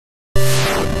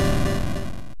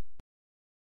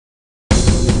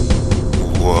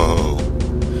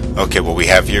Okay, what we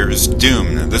have here is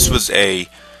Doom. This was a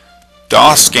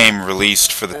DOS game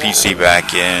released for the PC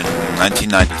back in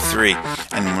 1993,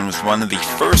 and was one of the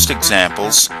first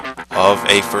examples of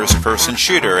a first-person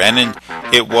shooter. And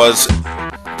it was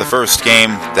the first game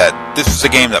this was a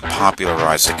game that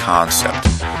popularized the concept.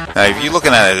 Now, if you're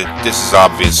looking at it, this is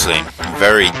obviously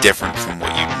very different from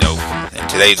what you know in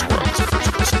today's world as a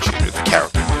first-person shooter. The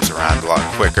character moves around a lot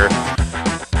quicker.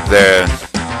 The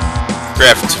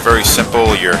graphics are very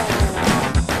simple.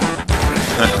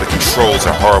 The controls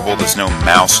are horrible. There's no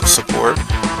mouse support.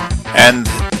 And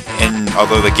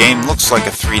although the game looks like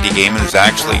a 3D game, it is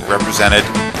actually represented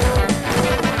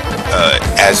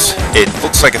as it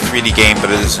looks like a 3D game,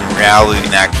 but it is in reality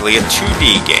actually a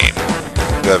 2D game.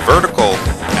 The vertical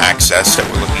access that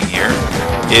we're looking here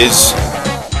is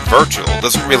virtual. It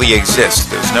doesn't really exist.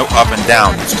 There's no up and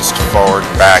down. It's just forward,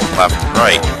 back, left, and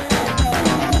right.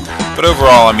 But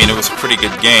overall, I mean, it was a pretty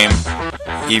good game,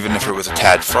 even if it was a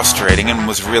tad frustrating and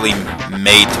was really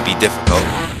made to be difficult.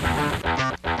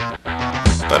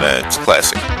 But it's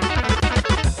classic.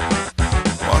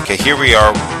 Well, okay, here we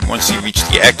are. Once you reach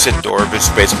the exit door, it's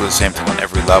basically the same thing on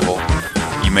every level.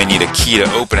 You may need a key to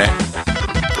open it,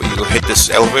 but you go hit this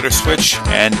elevator switch,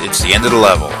 and it's the end of the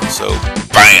level. So,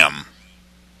 BAM!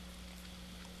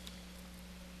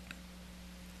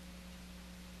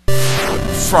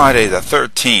 Friday the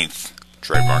 13th,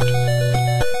 trademarked.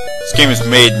 This game was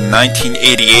made in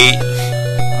 1988.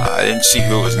 I didn't see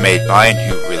who it was made by and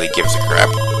who really gives a crap.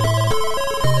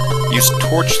 Use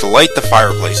torch to light the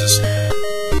fireplaces.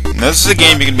 Now, this is a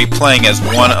game you're going to be playing as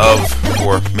one of,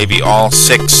 or maybe all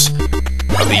 6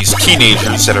 of these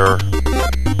teenagers that are,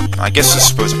 I guess this is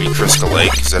supposed to be Crystal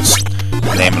Lake, because that's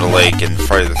the name of the lake in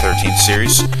Friday the 13th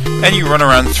series. And you run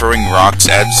around throwing rocks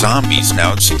at zombies.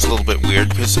 Now, it seems a little bit weird,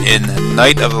 because in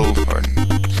Night of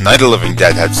the Living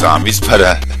Dead had zombies, but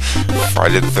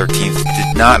Friday the 13th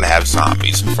did not have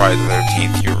zombies. In Friday the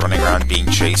 13th, you're running around being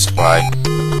chased by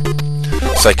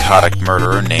a psychotic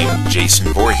murderer named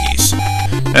Jason Voorhees.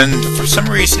 And for some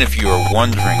reason, if you are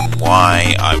wondering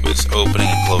why I was opening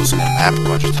and closing the map a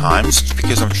bunch of times, it's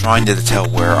because I'm trying to tell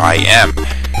where I am.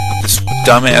 This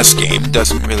dumbass game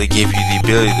doesn't really give you the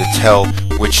ability to tell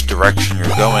which direction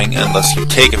you're going unless you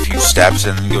take a few steps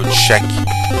and then go check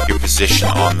your position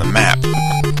on the map.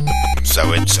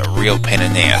 So it's a real pain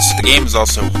in the ass. The game is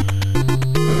also...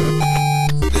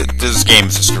 This game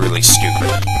is just really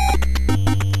stupid.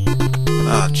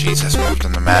 Oh jeez, hasn't moved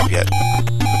on the map yet.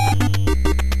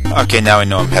 Okay, now I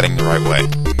know I'm heading the right way.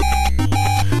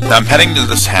 Now I'm heading to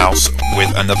this house with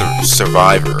another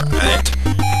survivor, and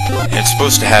it's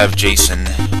supposed to have Jason,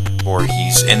 or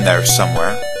he's in there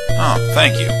somewhere. Oh,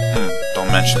 thank you. Don't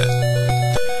mention it.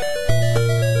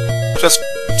 Just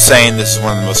saying, this is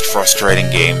one of the most frustrating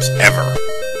games ever.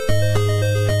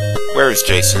 Where is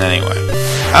Jason anyway?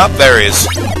 Oh, there he is.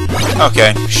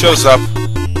 Okay, shows up.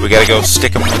 We gotta go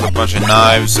stick him with a bunch of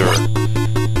knives, or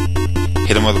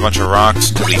hit him with a bunch of rocks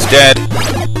until he's dead.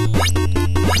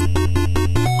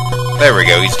 There we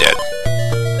go, he's dead.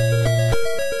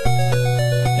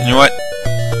 And you know what?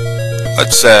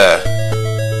 Let's,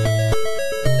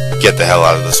 get the hell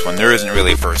out of this one. There isn't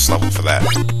really a first level for that.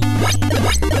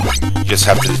 You just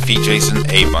have to defeat Jason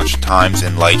a bunch of times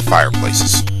and light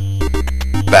fireplaces.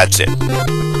 That's it.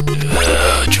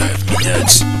 Drive me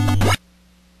nuts.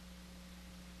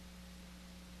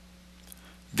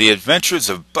 The Adventures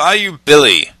of Bayou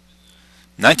Billy,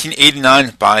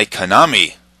 1989 by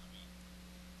Konami.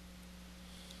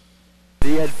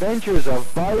 The Adventures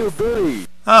of Bayou Billy.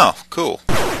 Oh, cool.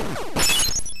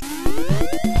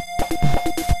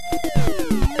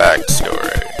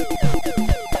 Backstory.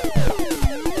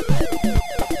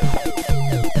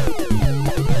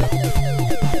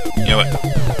 You know what?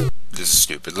 This is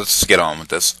stupid. Let's just get on with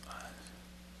this.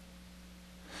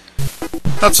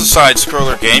 That's a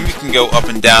side-scroller game. You can go up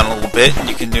and down a little bit, and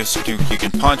you can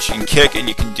punch, you can kick, and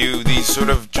you can do these sort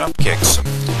of jump kicks.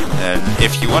 And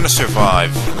if you want to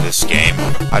survive this game,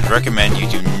 I'd recommend you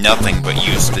do nothing but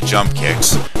use the jump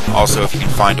kicks. Also, if you can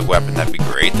find a weapon, that'd be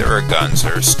great. There are guns,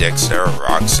 there are sticks, there are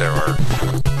rocks, there are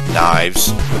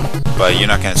knives, but you're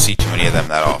not going to see too many of them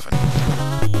that often.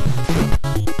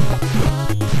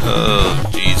 Oh,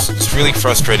 jeez. It's really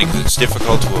frustrating because it's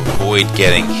difficult to avoid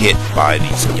getting hit by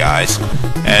these guys.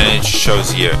 And it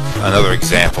shows you another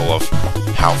example of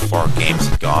how far games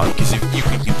have gone. Because if you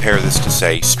can compare this to,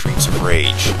 say, Streets of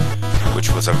Rage,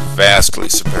 which was a vastly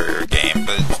superior game,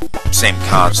 but same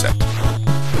concept.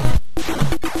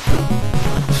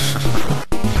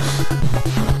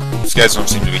 These guys don't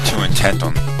seem to be too intent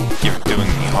on doing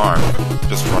me harm.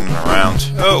 Just running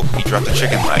around. Oh, he dropped a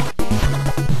chicken leg.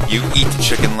 You eat the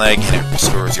chicken leg and it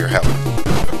restores your health.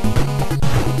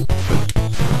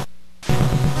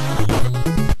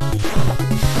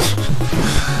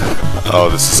 Oh,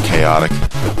 this is chaotic.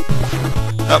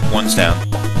 Oh, one's down.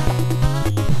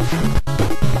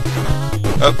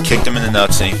 Oh, kicked him in the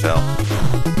nuts and he fell.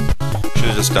 Should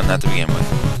have just done that to begin with.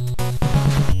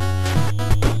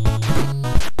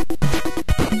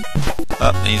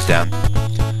 Oh, he's down.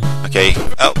 Okay.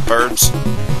 Oh, birds.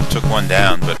 Took one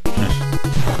down, but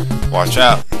watch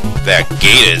out. That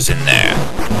gator's in there.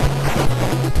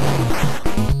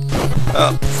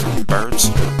 Oh, freaking birds.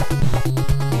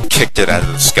 Kicked it out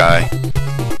of the sky.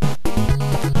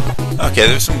 Okay,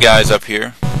 there's some guys up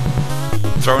here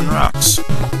throwing rocks.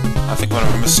 I think one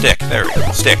of them is a stick. There we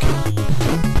go. Stick.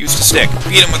 Use the stick.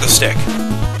 Beat him with a stick.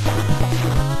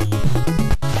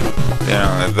 You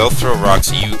know, they'll throw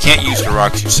rocks. You can't use the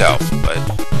rocks yourself, but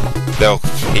they'll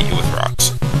hit you with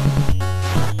rocks.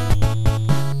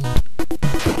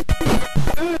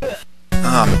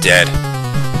 Oh, I'm dead.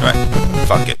 Alright,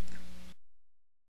 fuck it.